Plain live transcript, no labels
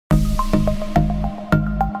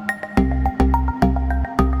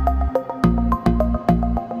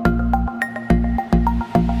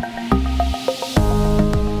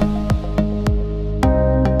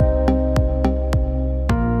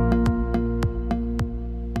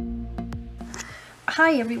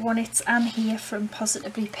Hi everyone, it's Anne here from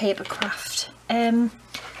Positively Papercraft.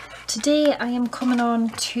 Today I am coming on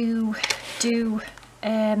to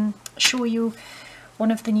show you one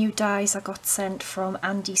of the new dies I got sent from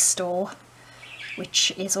Andy's store,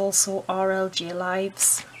 which is also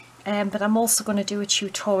RLJLIVES. But I'm also going to do a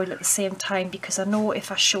tutorial at the same time because I know if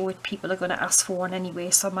I show it people are going to ask for one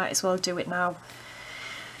anyway, so I might as well do it now.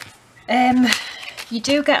 You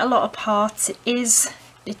do get a lot of parts.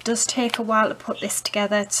 It does take a while to put this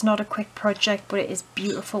together. It's not a quick project, but it is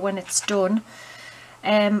beautiful when it's done.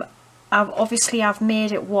 I've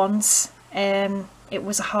made it once. It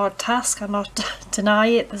was a hard task, I'm not deny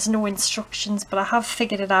it. There's no instructions, but I have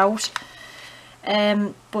figured it out.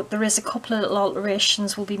 But there is a couple of little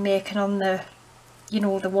alterations we'll be making on the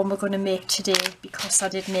one we're going to make today, because I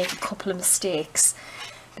did make a couple of mistakes.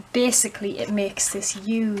 But basically it makes this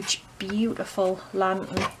huge beautiful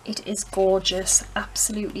lantern. It is gorgeous,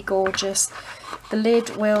 absolutely gorgeous. The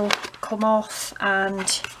lid will come off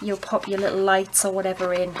and you'll pop your little lights or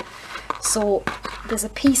whatever in. So there's a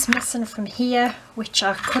piece missing from here which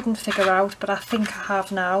I couldn't figure out, but I think I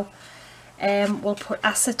have now. We'll put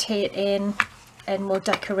acetate in and we'll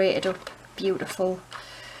decorate it up beautiful.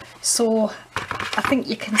 So I think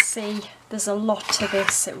you can see there's a lot to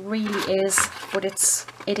this, it really is, but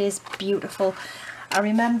it is beautiful. I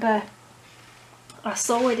remember I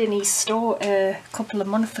saw it in his store a couple of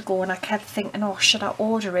months ago and I kept thinking, oh, should I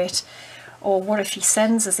order it, or what if he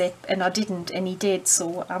sends us it? And I didn't, and he did,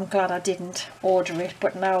 so I'm glad I didn't order it,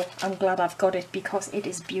 but now I'm glad I've got it because it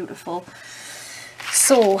is beautiful.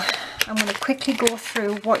 So I'm going to quickly go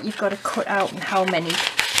through what you've got to cut out and how many.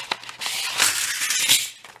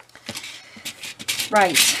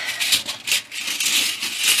 Right,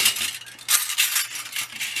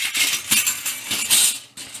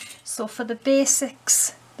 so for the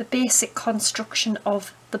basics, the basic construction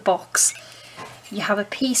of the box, you have a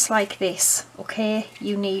piece like this, okay?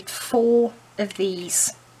 You need 4 of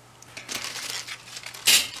these,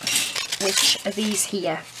 which are these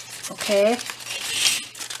here, okay?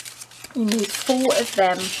 You need 4 of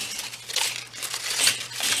them.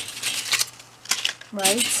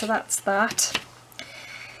 Right, so that's that.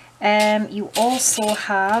 You also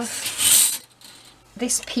have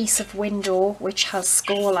this piece of window which has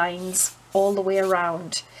score lines all the way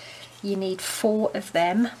around. You need 4 of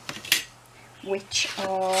them, which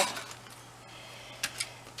are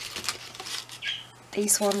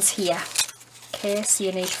these ones here. Okay, so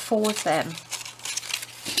you need 4 of them.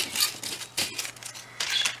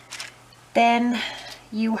 Then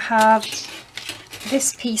you have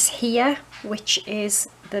this piece here, which is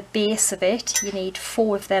the base of it. You need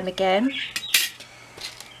 4 of them again.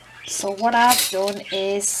 So what I've done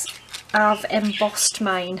is I've embossed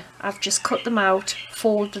mine. I've just cut them out,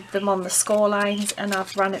 folded them on the score lines, and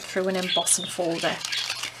I've ran it through an embossing folder.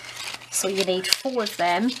 So you need 4 of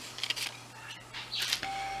them.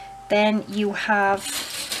 Then you have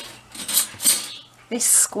this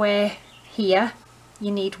square here.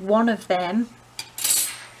 You need 1 of them.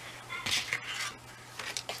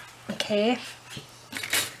 Okay.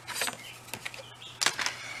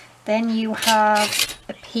 Then you have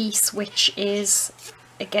a piece which is,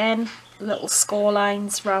 again, little score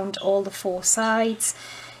lines round all the 4 sides.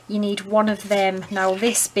 You need 1 of them. Now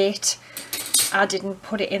this bit, I didn't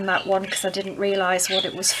put it in that one because I didn't realise what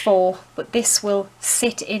it was for, but this will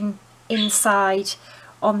sit inside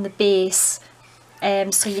on the base,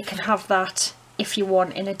 so you can have that if you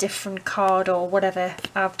want in a different card or whatever.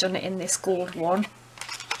 I've done it in this gold one.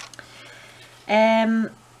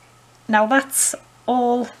 Now that's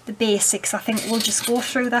all the basics. I think we'll just go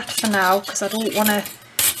through that for now because I don't want to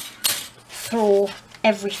throw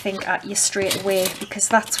everything at you straight away, because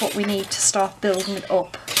that's what we need to start building it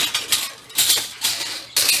up.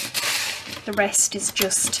 The rest is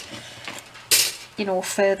just, you know,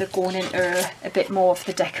 further going into a bit more of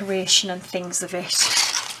the decoration and things of it.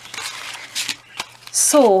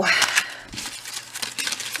 So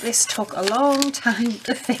this took a long time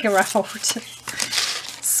to figure out.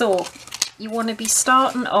 So you want to be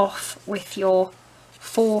starting off with your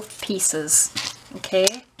 4 pieces,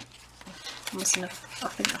 okay? I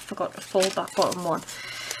think I forgot to fold that bottom one.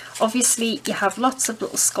 Obviously you have lots of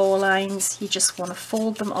little score lines, you just want to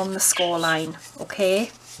fold them on the score line, okay?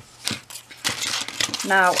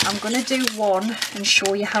 Now I'm going to do one and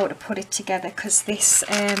show you how to put it together, because this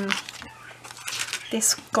had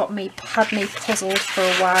me puzzled for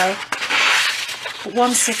a while, but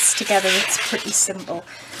once it's together it's pretty simple.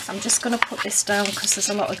 I'm just going to put this down because there's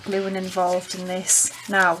a lot of gluing involved in this.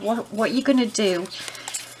 Now what you're going to do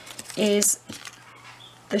is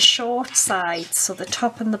the short sides, so the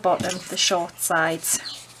top and the bottom, the short sides,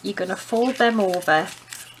 you're going to fold them over,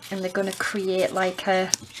 and they're going to create like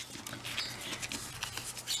a,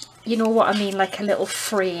 you know what I mean, like a little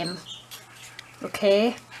frame.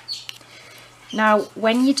 Okay, now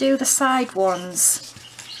when you do the side ones,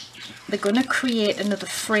 they're going to create another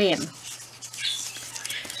frame,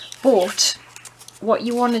 but what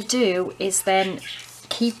you want to do is then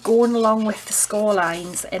keep going along with the score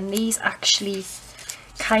lines, and these actually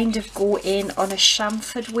kind of go in on a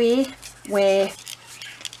chamfered way where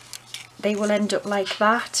they will end up like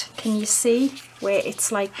that. Can you see where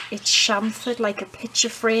it's like it's chamfered like a picture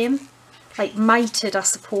frame, like mitered I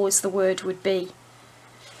suppose the word would be,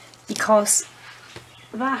 because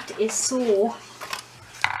that is so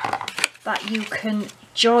that you can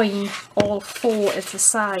join all 4 of the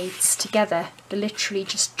sides together. They literally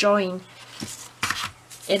just join,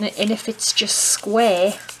 and if it's just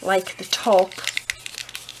square like the top,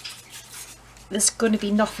 there's going to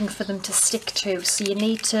be nothing for them to stick to. So you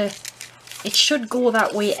need to, it should go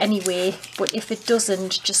that way anyway, but if it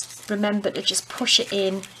doesn't, just remember to just push it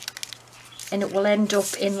in, and it will end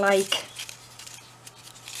up in like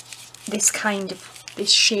this kind of,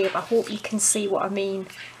 this shape. I hope you can see what I mean,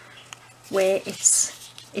 where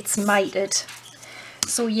it's mitered.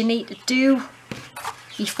 So you need to do,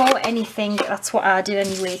 before anything, that's what I did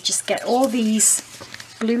anyway, just get all these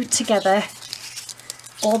glued together,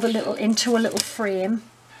 all the little, into a little frame.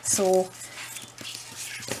 So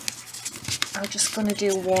I'm just going to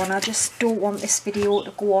do one. I just don't want this video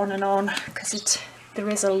to go on and on, because there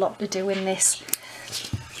is a lot to do in this.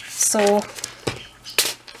 So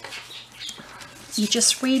you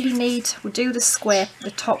just really need, we'll do the square,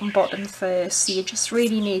 the top and bottom first, so you just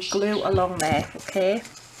really need glue along there, okay?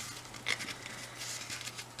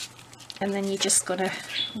 And then you're just going to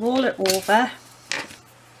roll it over,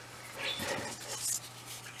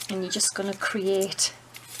 and you're just going to create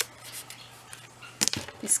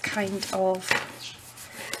this kind of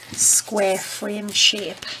square frame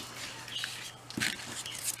shape.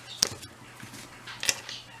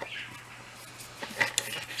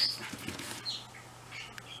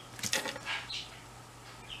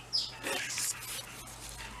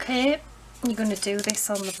 Okay, you're going to do this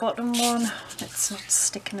on the bottom one. It's not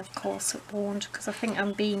sticking, of course it won't, because I think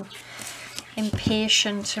I'm being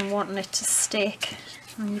impatient and wanting it to stick,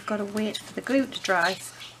 and you've got to wait for the glue to dry.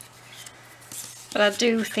 But I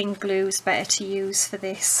do think glue is better to use for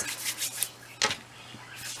this.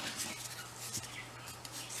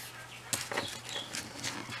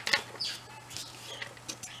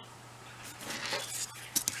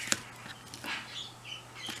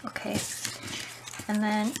 Okay, and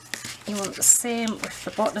then you want the same with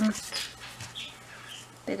the bottom.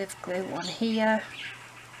 Bit of glue on here.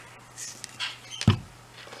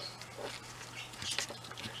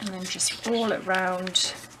 And then just roll it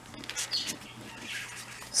round,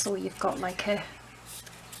 so you've got like a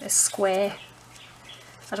square.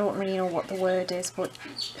 I don't really know what the word is, but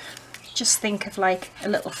just think of like a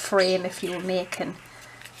little frame if you were making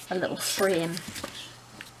a little frame.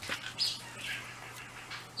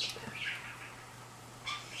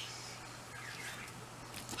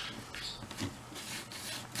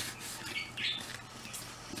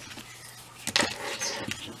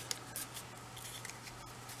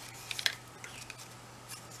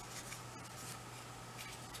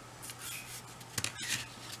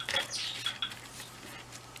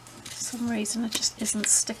 For some reason it just isn't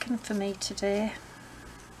sticking for me today.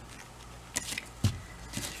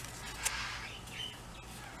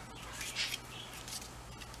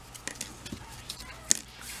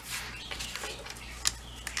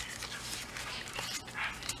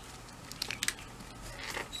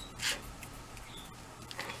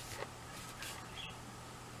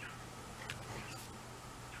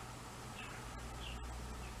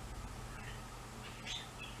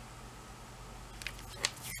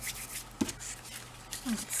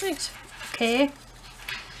 That's it. Okay,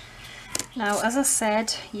 now as I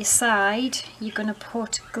said, your side, you're going to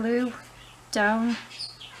put glue down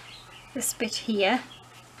this bit here,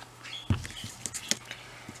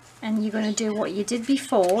 and you're going to do what you did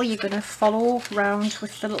before. You're going to follow round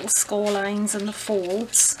with the little score lines and the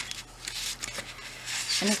folds,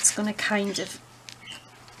 and it's going to kind of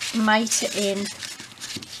mite it in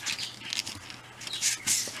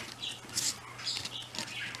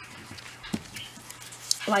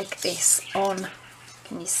like this on,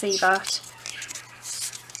 can you see that,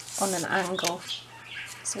 on an angle,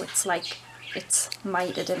 so it's like it's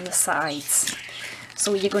mitered in the sides.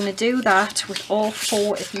 So you're going to do that with all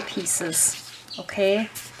 4 of your pieces. Okay,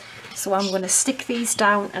 so I'm going to stick these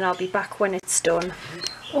down and I'll be back when it's done.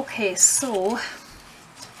 Okay, so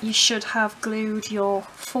you should have glued your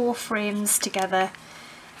 4 frames together,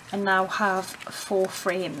 and now have 4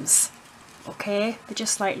 frames. Okay, they're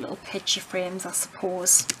just like little picture frames, I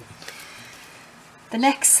suppose. The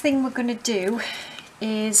next thing we're going to do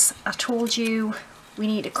is, I told you we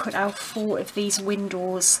need to cut out 4 of these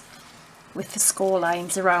windows with the score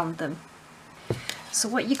lines around them. So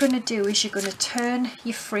what you're going to do is you're going to turn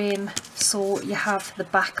your frame so you have the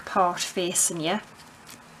back part facing you,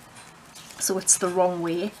 so it's the wrong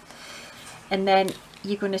way, and then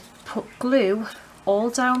you're going to put glue all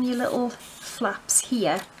down your little flaps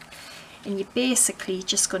here, and you're basically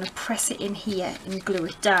just going to press it in here and glue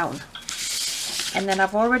it down. And then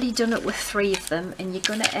I've already done it with 3 of them, and you're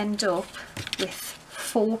going to end up with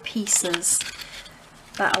 4 pieces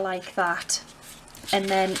that are like that. And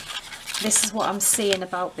then this is what I'm saying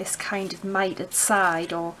about this kind of mitered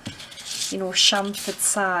side, or you know, chamfered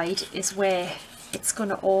side, is where it's going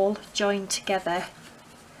to all join together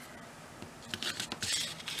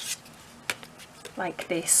like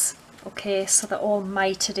this. Okay, so they're all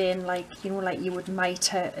mitered in, like, you know, like you would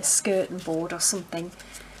miter a skirting board or something.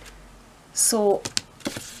 So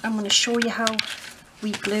I'm going to show you how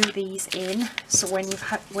we glue these in. So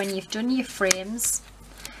when you've done your frames,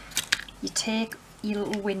 you take your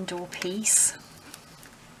little window piece,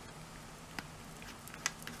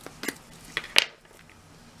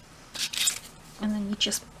 and then you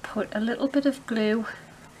just put a little bit of glue,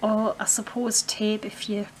 or I suppose tape if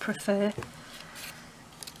you prefer,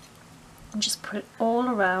 and just put it all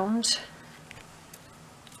around.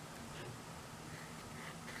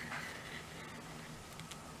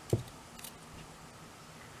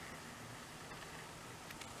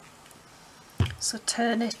 So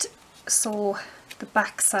turn it so the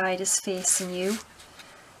back side is facing you,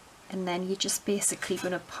 and then you're just basically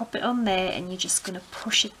going to pop it on there, and you're just going to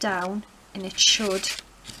push it down, and it should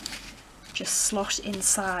just slot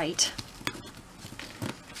inside.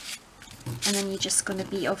 And then you're just going to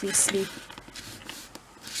be obviously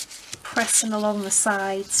pressing along the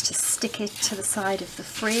sides to stick it to the side of the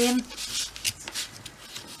frame.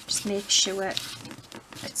 Just make sure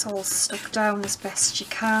it's all stuck down as best you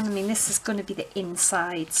can. I mean, this is going to be the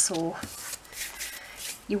inside, so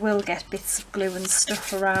you will get bits of glue and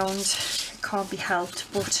stuff around, it can't be helped,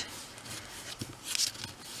 but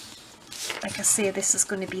like I say, this is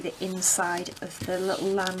going to be the inside of the little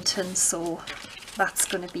lantern, so that's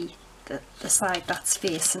going to be the side that's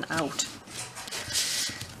facing out.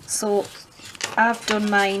 So I've done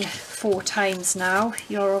mine 4 times now.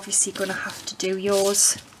 You're obviously going to have to do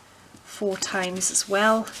yours 4 times as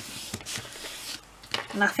well.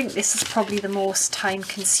 And I think this is probably the most time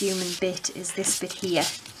consuming bit, is this bit here,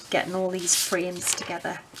 getting all these frames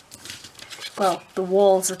together. Well, the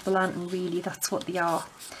walls of the lantern, really, that's what they are.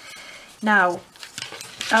 Now,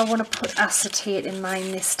 I want to put acetate in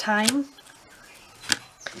mine this time.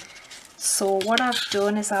 So what I've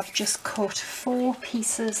done is I've just cut 4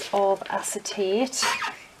 pieces of acetate,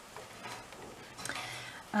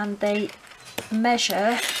 and they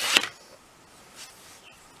measure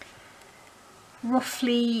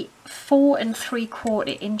roughly 4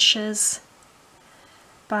 3/4 inches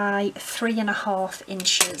by 3.5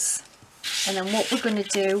 inches. And then what we're going to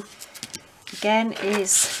do again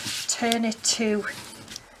is turn it to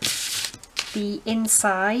the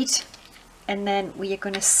inside, and then we are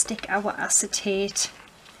going to stick our acetate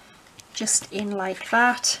just in like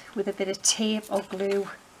that with a bit of tape or glue,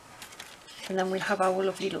 and then we'll have our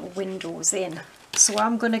lovely little windows in. So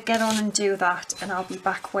I'm going to get on and do that, and I'll be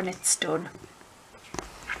back when it's done.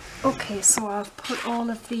 Okay, so I've put all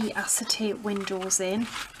of the acetate windows in.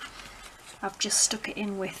 I've just stuck it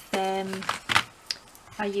in with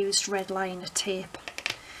I used red liner tape.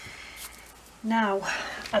 Now,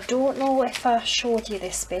 I don't know if I showed you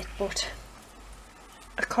this bit, but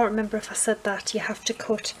I can't remember if I said that you have to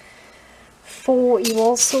cut 4. You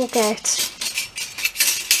also get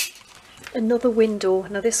another window.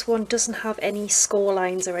 Now this one doesn't have any score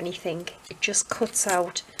lines or anything, it just cuts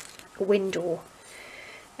out a window.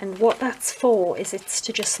 And what that's for is it's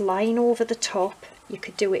to just line over the top. You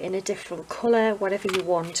could do it in a different colour, whatever you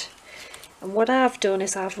want. And what I've done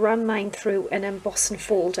is I've run mine through an embossing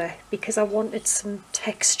folder because I wanted some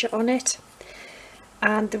texture on it.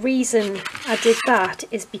 And the reason I did that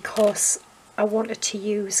is because I wanted to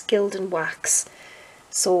use gilding wax.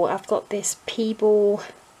 So I've got this PEBO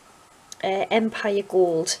Empire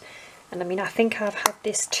Gold, and I mean, I think I've had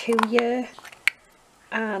this 2 year,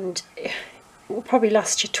 and it will probably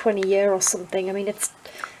last you 20 years or something. I mean,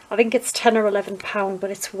 I think it's £10 or £11, but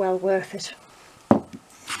it's well worth it.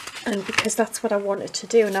 And because that's what I wanted to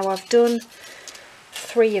do. Now I've done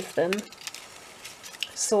 3 of them,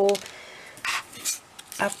 so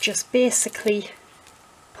I've just basically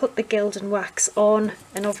put the gilding wax on,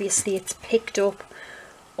 and obviously it's picked up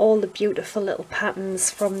all the beautiful little patterns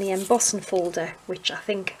from the embossing folder, which I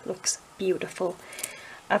think looks beautiful.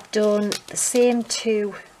 I've done the same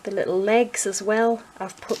to the little legs as well.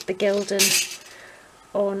 I've put the gilding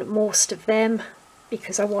on most of them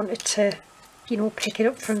because I wanted to, you know, pick it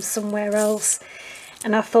up from somewhere else,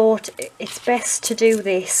 and I thought it's best to do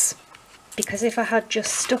this because if I had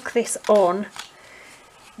just stuck this on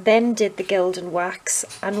then did the gilding wax,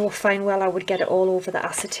 I know fine well I would get it all over the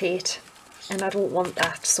acetate, and I don't want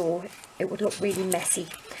that, so it would look really messy.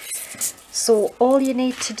 So all you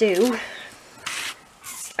need to do,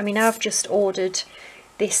 I mean, I've just ordered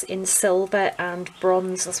this in silver and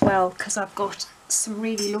bronze as well because I've got some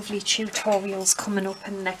really lovely tutorials coming up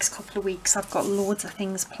in the next couple of weeks. I've got loads of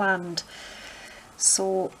things planned,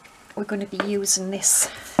 so we're going to be using this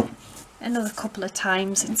another couple of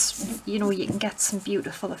times. It's, you know, you can get some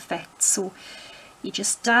beautiful effects. So you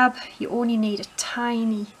just dab, you only need a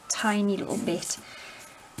tiny little bit,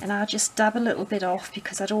 and I just dab a little bit off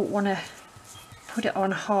because I don't want to put it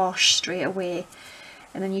on harsh straight away,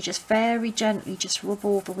 and then you just very gently just rub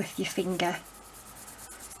over with your finger.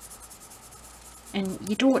 And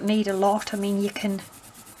you don't need a lot. I mean, you can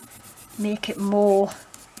make it more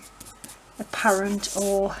apparent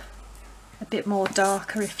or a bit more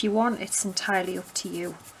darker if you want. It's entirely up to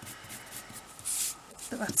you.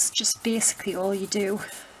 But that's just basically all you do.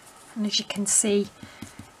 And as you can see,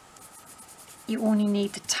 you only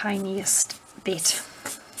need the tiniest bit.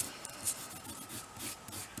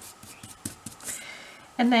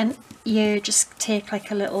 And then you just take like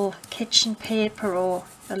a little kitchen paper or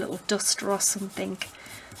a little duster or something,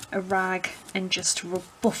 a rag, and just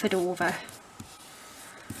buff it over.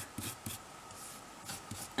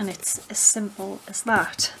 And it's as simple as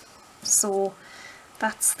that. So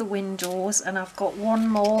that's the windows, and I've got one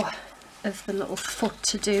more of the little foot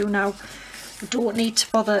to do. Now we don't need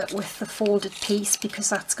to bother with the folded piece because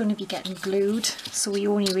that's going to be getting glued, so we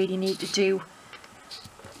only really need to do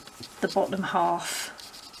the bottom half.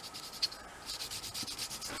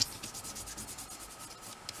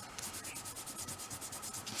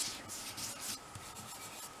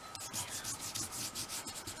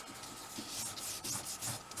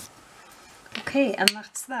 Okay, and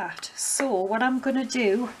that's that. So what I'm going to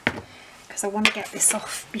do, because I want to get this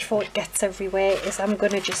off before it gets everywhere, is I'm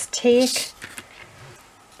going to just take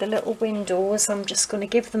the little windows, I'm just going to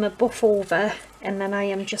give them a buff over, and then I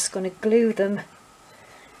am just going to glue them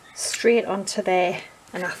straight onto there,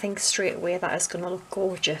 and I think straight away that is going to look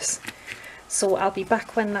gorgeous. So I'll be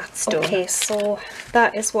back when that's done. Okay, so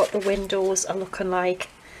that is what the windows are looking like,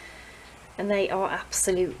 and they are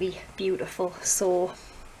absolutely beautiful. So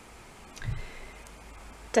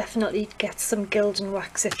definitely get some gilding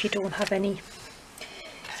wax if you don't have any.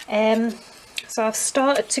 So I've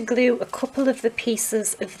started to glue a couple of the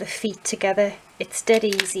pieces of the feet together. It's dead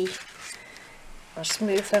easy. I'll just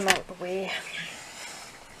move them out of the way.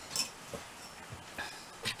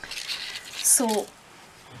 So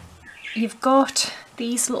you've got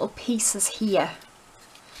these little pieces here,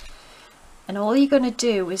 and all you're going to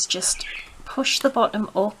do is just push the bottom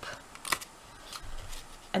up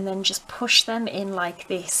and then just push them in like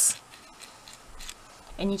this,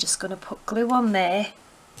 and you're just going to put glue on there,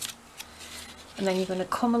 and then you're going to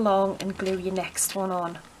come along and glue your next one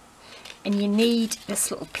on. And you need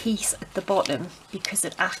this little piece at the bottom because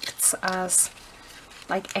it acts as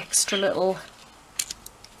like extra little,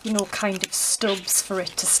 you know, kind of stubs for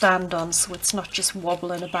it to stand on, so it's not just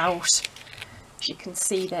wobbling about, as you can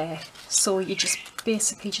see there. So you just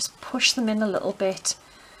basically just push them in a little bit,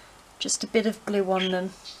 just a bit of glue on them,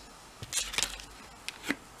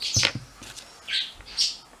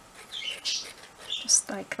 just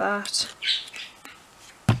like that,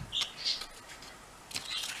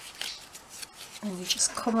 and you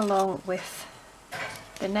just come along with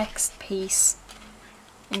the next piece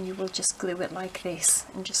and you will just glue it like this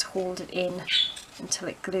and just hold it in until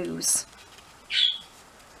it glues.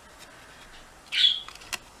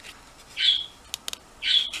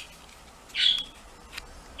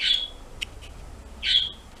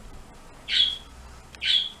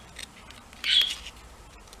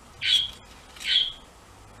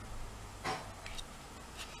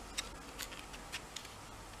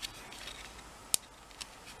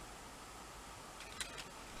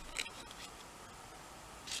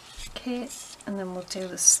 Okay, and then we'll do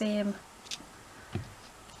the same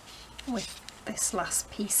with this last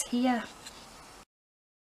piece here.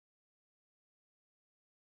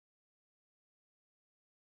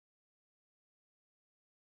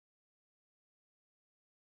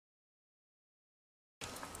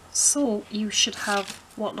 So you should have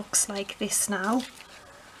what looks like this now.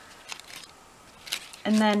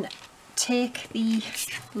 and then take the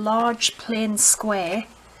large plain square,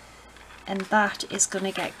 and that is going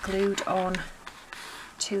to get glued on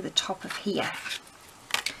to the top of here.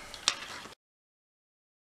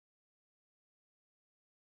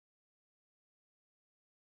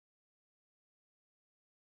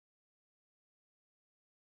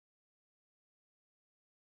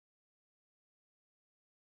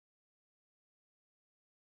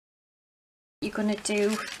 You're going to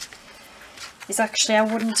do is actually, I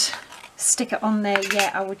wouldn't stick it on there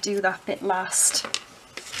yet, I would do that bit last.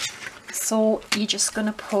 So you're just going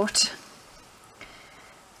to put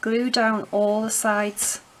glue down all the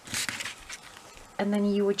sides, and then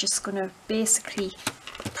you were just going to basically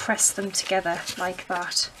press them together like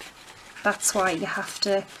that. That's why you have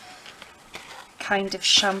to kind of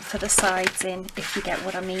chamfer the sides in, if you get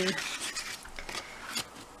what I mean.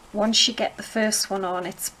 Once you get the first one on,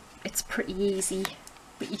 it's pretty easy,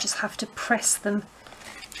 but you just have to press them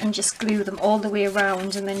and just glue them all the way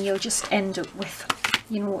around, and then you'll just end up with,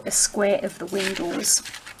 you know, a square of the windows.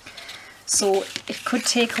 So it could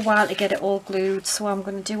take a while to get it all glued, so I'm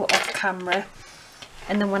going to do it off camera,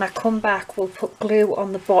 and then when I come back we'll put glue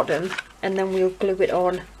on the bottom, and then we'll glue it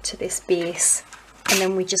on to this base, and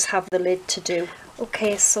then we just have the lid to do.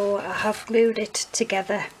 Okay, so I have glued it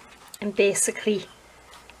together, and basically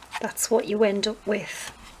that's what you end up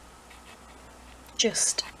with.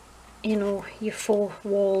 Just, you know, your 4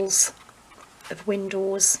 walls of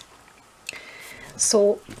windows.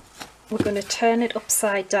 So we're going to turn it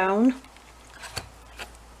upside down,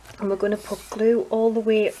 and we're going to put glue all the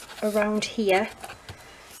way around here,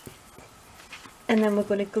 and then we're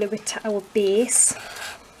going to glue it to our base.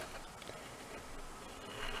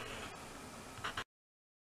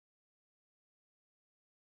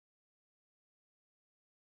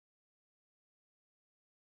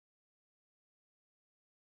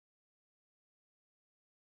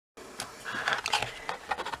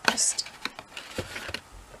 Just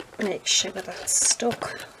make sure that's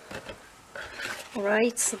stuck.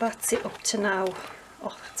 Alright, so that's it up to now.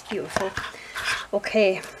 Oh, that's beautiful.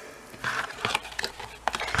 Okay,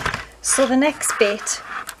 so the next bit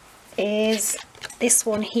is this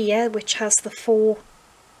one here, which has the 4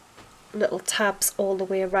 little tabs all the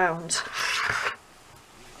way around.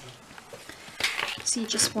 So you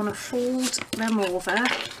just want to fold them over,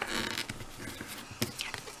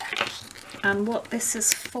 and what this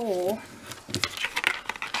is for,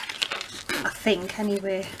 I think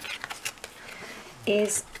anyway,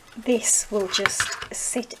 is this will just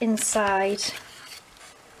sit inside.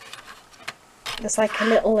 There's like a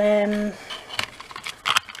little it's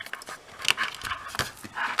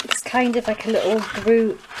kind of like a little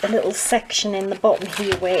groove, a little section in the bottom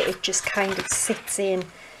here where it just kind of sits in.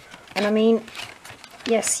 And I mean,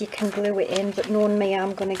 yes, you can glue it in, but knowing me,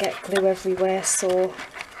 I'm going to get glue everywhere, so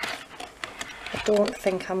I don't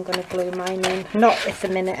think I'm going to glue mine in, not at the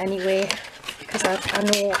minute anyway, because I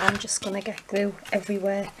know I'm just going to get glue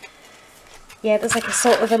everywhere. Yeah, there's like a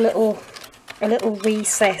sort of a little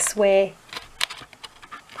recess where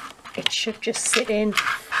it should just sit in.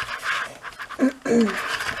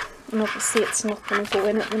 And obviously it's not going to go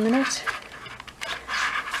in at the minute.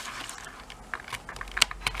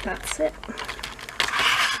 That's it.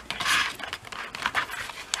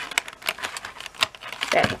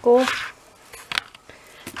 There we go.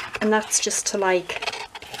 And that's just to, like,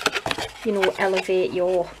 you know, elevate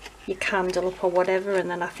your candle up or whatever, and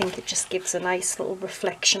then I think it just gives a nice little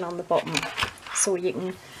reflection on the bottom. So you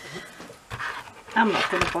can, I'm not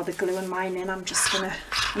going to bother gluing mine in, I'm just going to,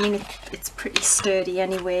 I mean it's pretty sturdy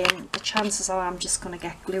anyway, and the chances are I'm just going to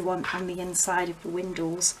get glue on the inside of the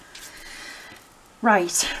windows.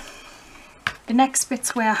 Right, the next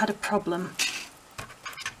bit's where I had a problem.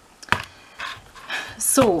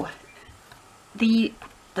 So the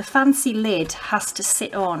fancy lid has to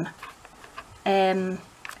sit on a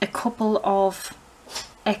couple of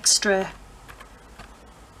extra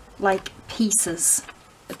like pieces,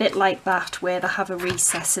 a bit like that, where they have a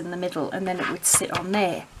recess in the middle, and then it would sit on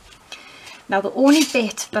there. Now the only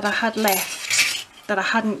bit that I had left that I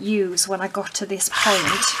hadn't used when I got to this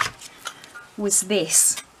point was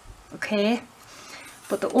this, okay?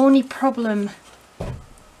 But the only problem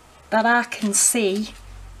that I can see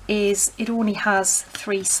is it only has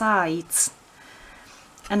 3 sides,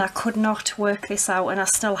 and I could not work this out, and I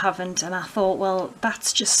still haven't, and I thought, well,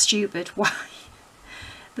 that's just stupid. Why?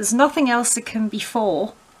 There's nothing else it can be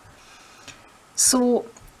for. So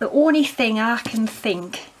the only thing I can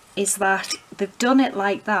think is that they've done it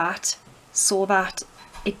like that so that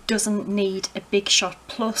it doesn't need a Big Shot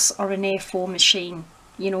Plus or an A4 machine.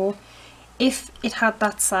 You know, if it had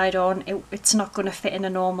that side on, it's not going to fit in a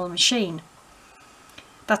normal machine.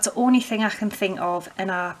 That's the only thing I can think of, and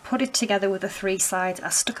I put it together with the 3 sides. I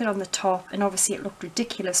stuck it on the top, and obviously it looked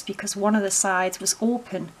ridiculous because one of the sides was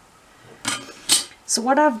open. So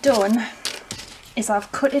what I've done is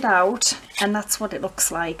I've cut it out, and that's what it looks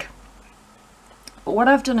like. But what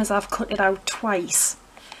I've done is I've cut it out twice,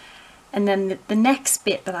 and then the next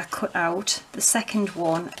bit that I cut out, the second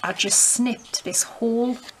one, I just snipped this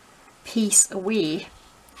whole piece away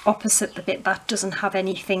opposite the bit that doesn't have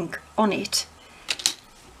anything on it,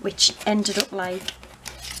 which ended up like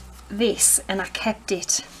this, and I kept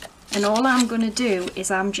it. And all I'm going to do is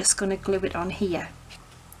I'm just going to glue it on here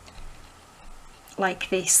like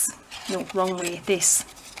this. No, wrong way, this.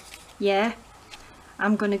 Yeah,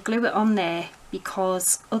 I'm going to glue it on there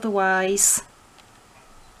because otherwise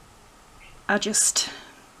I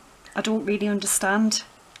don't really understand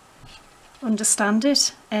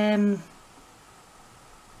it.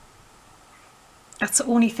 That's the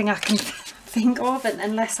only thing I can think of, and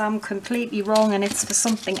unless I'm completely wrong and it's for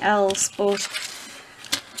something else, but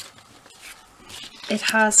it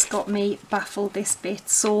has got me baffled, this bit.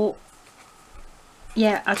 So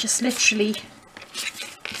yeah, I just literally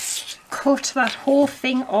cut that whole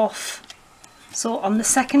thing off. So on the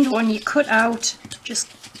second one, you cut out,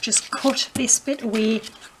 just cut this bit away,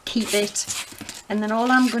 keep it, and then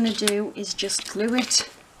all I'm going to do is just glue it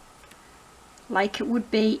like it would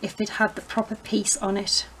be if it had the proper piece on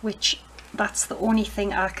it, which that's the only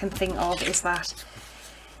thing I can think of, is that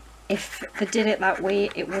if they did it that way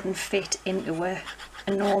it wouldn't fit into a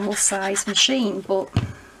normal size machine. But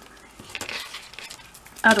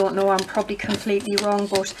I don't know, I'm probably completely wrong,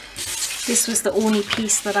 but this was the only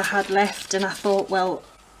piece that I had left, and I thought, well,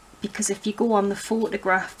 because if you go on the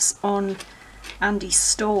photographs on Andy's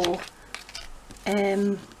store,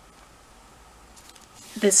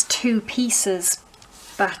 there's 2 pieces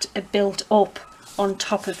that are built up on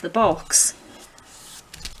top of the box.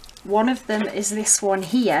 One of them is this one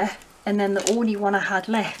here, and then the only one I had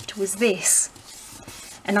left was this.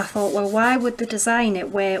 And I thought, well, why would they design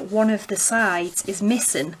it where one of the sides is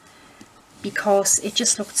missing? Because it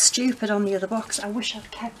just looked stupid on the other box. I wish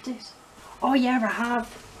I'd kept it. Oh yeah, I have.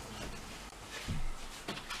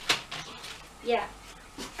 Yeah,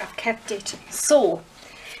 I've kept it. So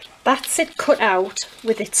that's it cut out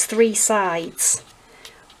with its 3 sides.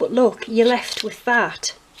 But look, you're left with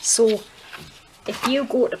that. So if you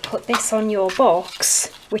go to put this on your box,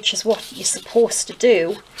 which is what you're supposed to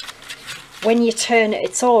do, when you turn it,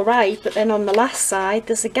 it's all right, but then on the last side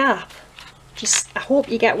there's a gap. I hope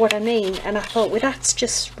you get what I mean. And I thought, well, that's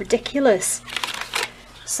just ridiculous.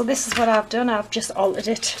 So this is what I've done. I've just altered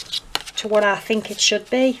it to what I think it should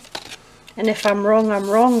be, and if I'm wrong, I'm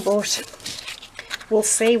wrong, but we'll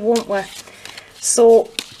see, won't we? So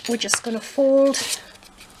we're just going to fold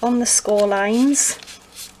on the score lines,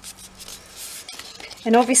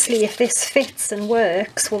 and obviously if this fits and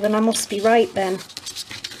works, well then I must be right then,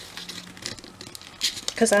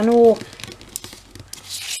 because I know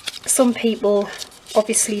some people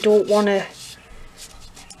obviously don't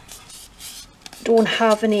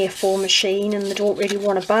have an A4 machine, and they don't really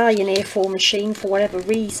want to buy an A4 machine for whatever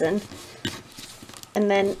reason, and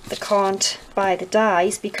then they can't buy the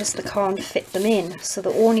dies because they can't fit them in. So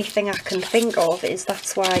the only thing I can think of is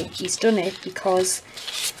that's why he's done it, because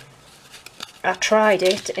I tried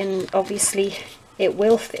it and obviously it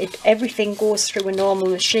will fit. Everything goes through a normal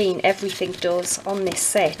machine, everything does on this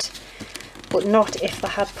set, but not if they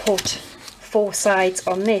had put 4 sides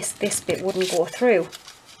on this bit wouldn't go through.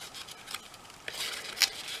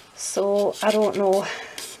 So I don't know,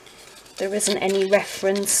 there isn't any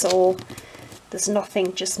reference or there's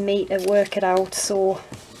nothing, just me to work it out. So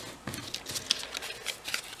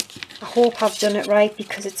I hope I've done it right,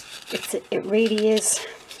 because it really is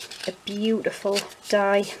a beautiful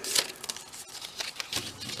die.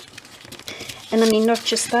 And I mean, not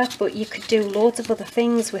just that, but you could do loads of other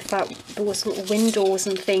things with those little windows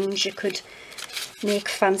and things. You could make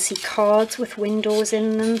fancy cards with windows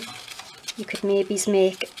in them. You could maybe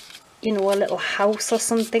make, you know, a little house or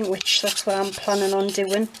something, which that's what I'm planning on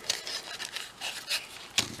doing.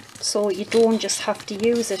 So you don't just have to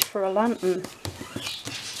use it for a lantern.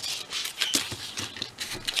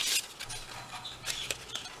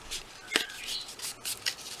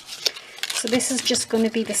 So this is just going to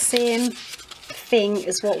be the same thing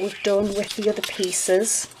as what we've done with the other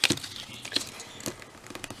pieces.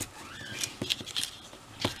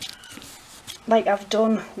 Like I've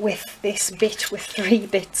done with this bit with 3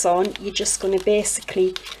 bits on, you're just going to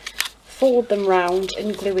basically fold them round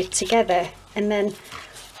and glue it together. And then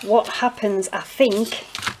what happens, I think,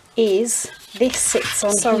 is this sits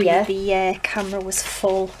on here. The camera was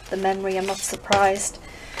full, the memory, I'm not surprised.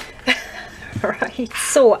 Right,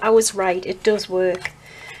 so I was right, it does work,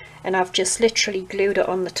 and I've just literally glued it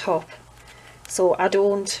on the top. So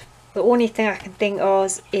the only thing I can think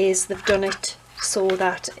of is they've done it so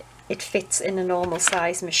that it fits in a normal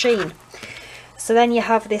size machine. So then you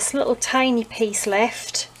have this little tiny piece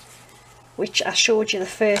left, which I showed you the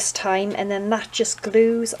first time, and then that just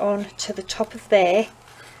glues on to the top of there.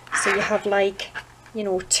 So you have, like, you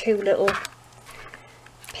know, two little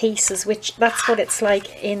pieces, which that's what it's like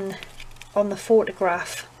on the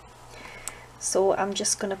photograph. So I'm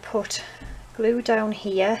just going to put glue down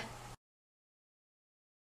here.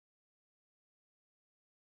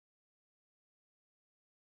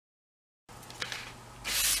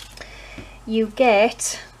 You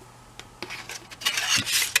get,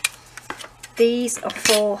 these are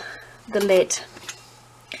for the lid.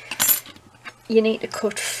 You need to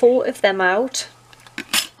cut 4 of them out,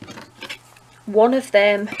 1 of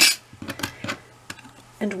them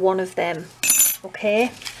and 1 of them.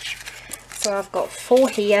 Okay, so I've got 4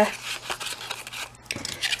 here,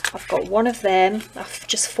 I've got 1 of them, I've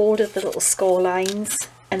just folded the little score lines,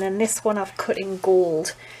 and then this one I've cut in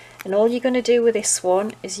gold. And all you're going to do with this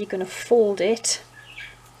one is you're going to fold it,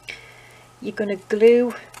 you're going to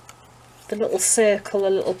glue the little circle a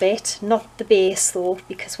little bit, not the base though,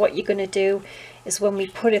 because what you're going to do is when we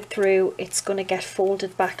put it through, it's going to get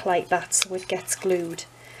folded back like that, so it gets glued.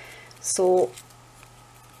 So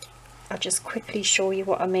I'll just quickly show you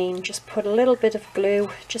what I mean. Just put a little bit of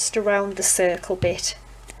glue just around the circle bit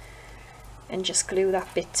and just glue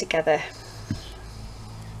that bit together.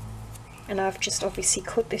 And I've just obviously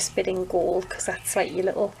cut this bit in gold because that's like your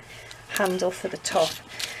little handle for the top.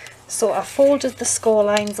 So I folded the score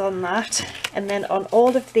lines on that, and then on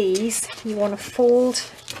all of these you want to fold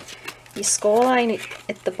your score line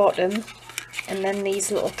at the bottom, and then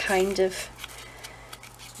these little kind of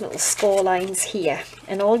little score lines here.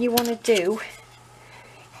 And all you want to do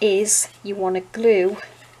is you want to glue,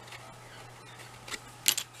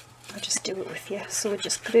 I'll just do it with you, so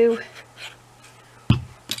just glue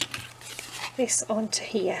this onto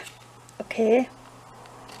here, okay,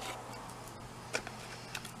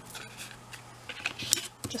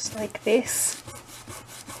 just like this.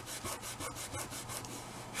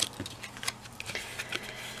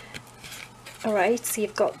 Alright, so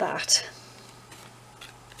you've got that.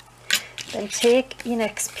 Then take your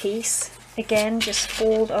next piece, again just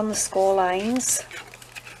fold on the score lines.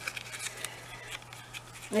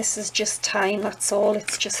 This is just time, that's all,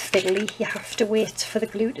 it's just fiddly, you have to wait for the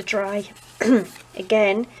glue to dry.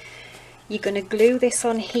 Again, you're going to glue this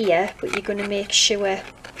on here, but you're going to make sure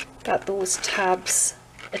that those tabs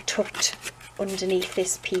are tucked underneath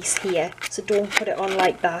this piece here. So don't put it on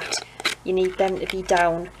like that, you need them to be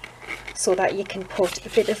down so that you can put a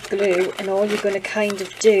bit of glue, and all you're going to kind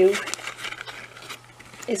of do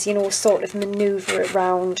is, you know, sort of manoeuvre it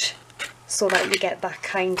round so that you get that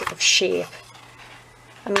kind of shape.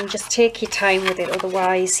 I mean, just take your time with it,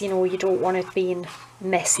 otherwise, you know, you don't want it being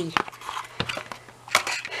messy.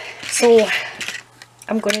 So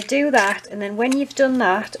I'm going to do that, and then when you've done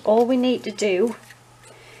that, all we need to do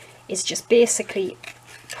is just basically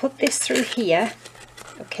put this through here,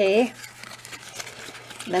 okay,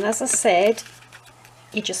 and then as I said,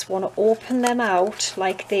 you just want to open them out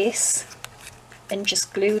like this and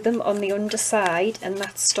just glue them on the underside, and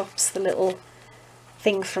that stops the little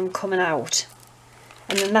thing from coming out,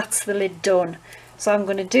 and then that's the lid done. So I'm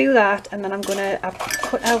going to do that, and then I've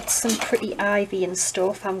cut out some pretty ivy and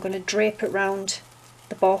stuff. I'm going to drape it around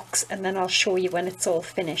the box, and then I'll show you when it's all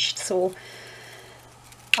finished. So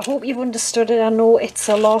I hope you've understood it. I know it's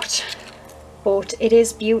a lot, but it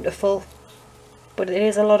is beautiful, but it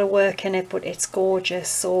is a lot of work in it, but it's gorgeous.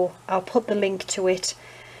 So I'll put the link to it,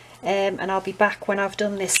 and I'll be back when I've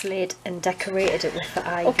done this lid and decorated it with the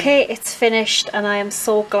ivy. Okay, it's finished, and I am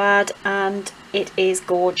so glad, and it is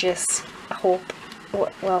gorgeous. I hope,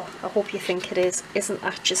 well, I hope you think it is. Isn't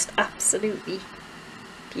that just absolutely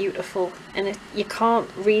beautiful? And you can't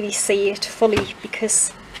really see it fully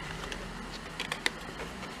because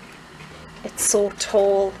it's so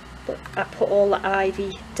tall, but I put all the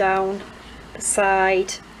ivy down the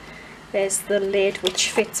side. There's the lid,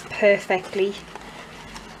 which fits perfectly,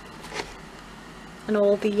 and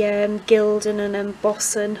all the gilding and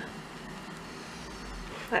embossing.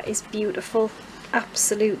 That is beautiful,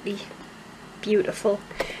 absolutely beautiful.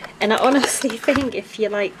 And I honestly think if you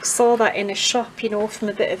like saw that in a shop, you know, from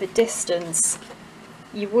a bit of a distance,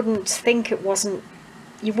 you wouldn't think it wasn't,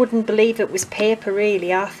 you wouldn't believe it was paper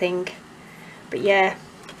really, I think. But yeah,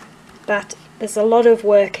 that there's a lot of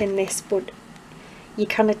work in this, but you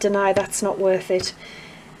cannot deny that's not worth it.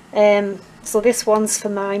 So this one's for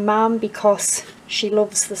my mum because she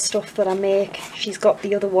loves the stuff that I make. She's got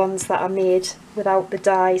the other ones that I made without the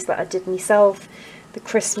dies that I did myself, the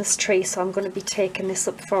Christmas tree, so I'm going to be taking this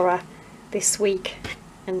up for her this week,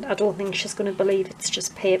 and I don't think she's going to believe it's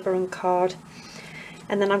just paper and card.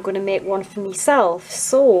 And then I'm going to make one for myself.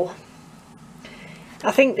 So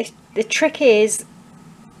I think the trick is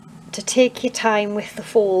to take your time with the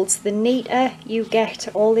folds. The neater you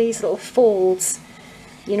get all these little folds,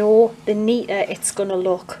 you know, the neater it's going to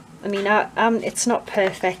look. I mean, it's not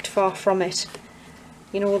perfect, far from it.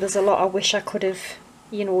 You know, there's a lot I wish I could have,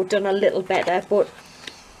 you know, done a little better, but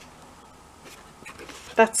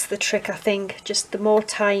that's the trick, I think. Just the more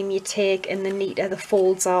time you take and the neater the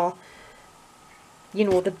folds are, you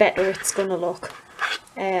know, the better it's going to look.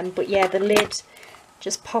 But yeah, the lid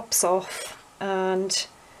just pops off, and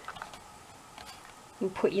you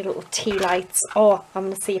put your little tea lights. Oh, I'm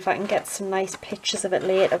going to see if I can get some nice pictures of it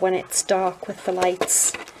later when it's dark with the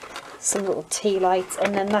lights. Some little tea lights,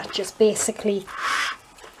 and then that just basically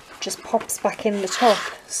just pops back in the top.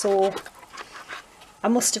 So I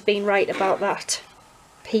must have been right about that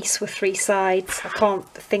piece with 3 sides. I can't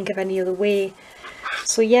think of any other way.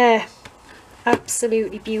 So yeah,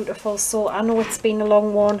 absolutely beautiful. So I know it's been a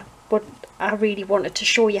long one, but I really wanted to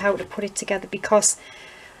show you how to put it together, because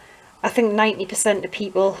I think 90% of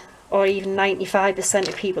people, or even 95%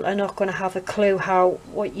 of people, are not going to have a clue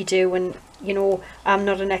what you do. And you know, I'm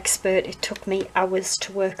not an expert. It took me hours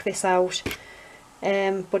to work this out,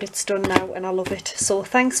 but it's done now and I love it. So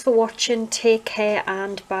thanks for watching, take care,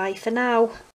 and bye for now.